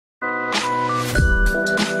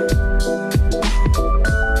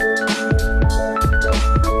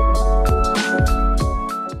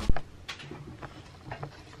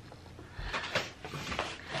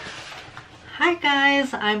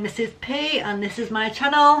I'm Mrs P and this is my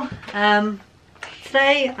channel.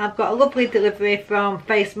 Today I've got a lovely delivery from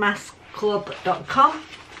facemaskclub.com,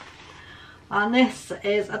 and this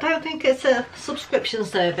is, I don't think it's a subscription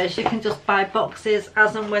service, you can just buy boxes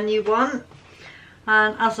as and when you want,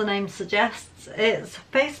 and as the name suggests, it's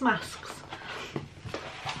face masks.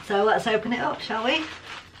 So let's open it up, shall we?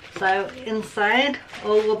 So inside,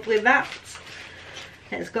 all lovely wrapped,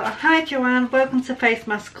 it's got a "Hi Joanne, welcome to Face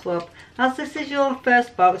Mask Club. As this is your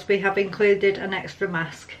first box, we have included an extra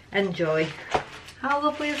mask. Enjoy." How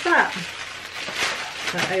lovely is that?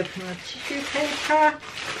 So open the tissue paper.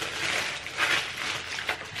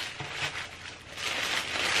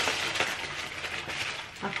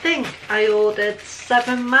 I think I ordered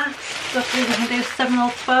 7 masks. I think we can do 7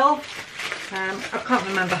 or 12. I can't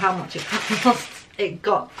remember how much it cost. It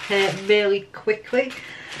got here really quickly.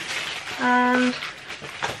 And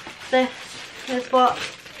this is what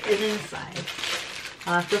is inside.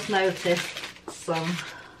 I've just noticed some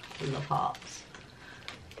love hearts.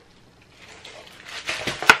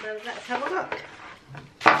 So let's have a look.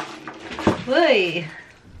 Whee!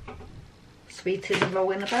 Sweeties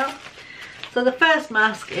rolling about. So the first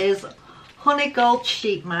mask is Honey Gold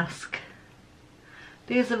Sheet Mask.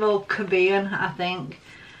 These are all Korean, I think.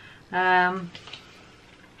 Yeah.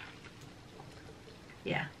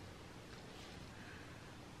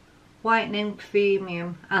 Whitening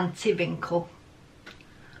Premium Anti-Wrinkle.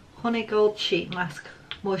 Honey Gold Sheet Mask.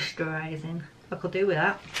 Moisturising. I could do with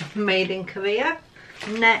that. Made in Korea.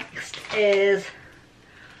 Next is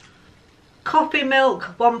Coffee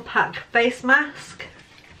Milk 1-pack Face Mask.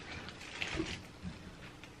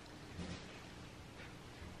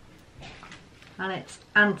 And it's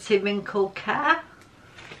anti-wrinkle care.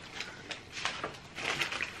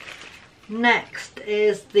 Next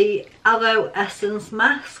is the Aloe Essence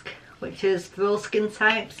Mask, which is for all skin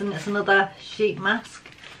types, and it's another sheet mask.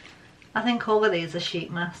 I think all of these are sheet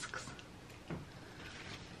masks.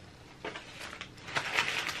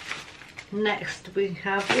 Next we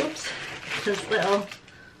have, whoops, this little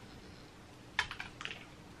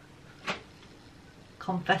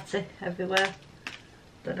confetti everywhere.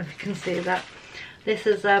 Don't know if you can see that. This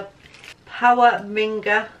is a Power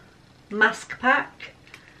Ringer Mask Pack.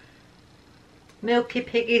 Milky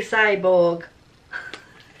Piggy Cyborg.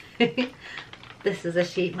 This is a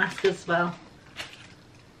sheet mask as well.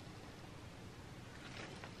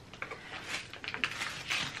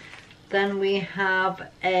 Then we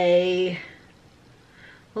have a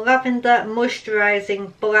Lavender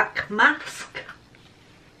Moisturising Black Mask.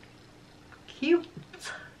 Cute.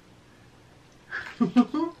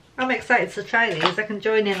 I'm excited to try these. I can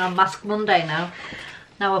join in on Mask Monday now.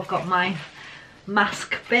 Now I've got my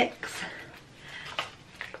mask fix.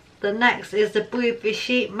 The next is the Blueberry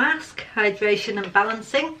Sheet Mask, Hydration and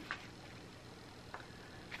Balancing.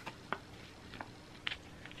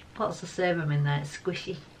 Lots of serum in there, it's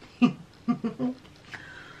squishy.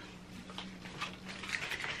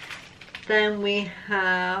 Then we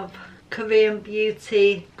have Korean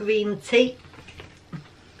Beauty Green Tea.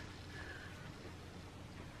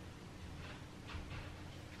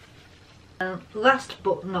 And last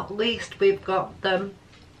but not least, we've got the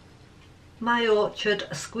My Orchard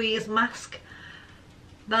Squeeze Mask,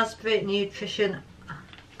 Raspberry Nutrition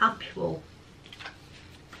Ampule.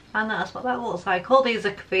 And that's what that looks like. All these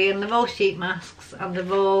are Korean, they're all sheet masks, and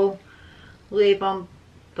they're all leave on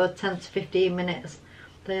for 10 to 15 minutes.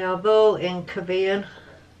 They are all in Korean,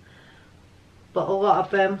 but a lot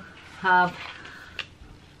of them have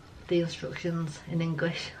the instructions in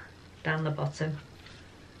English down the bottom.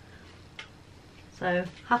 So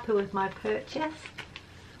happy with my purchase.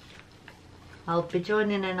 I'll be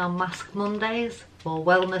joining in on Mask Mondays or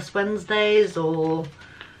Wellness Wednesdays or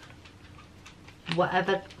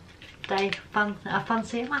whatever day I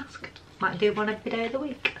fancy a mask. Might do one every day of the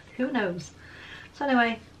week, who knows. So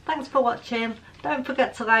anyway, thanks for watching. Don't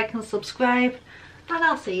forget to like and subscribe, and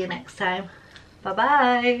I'll see you next time. Bye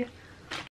bye.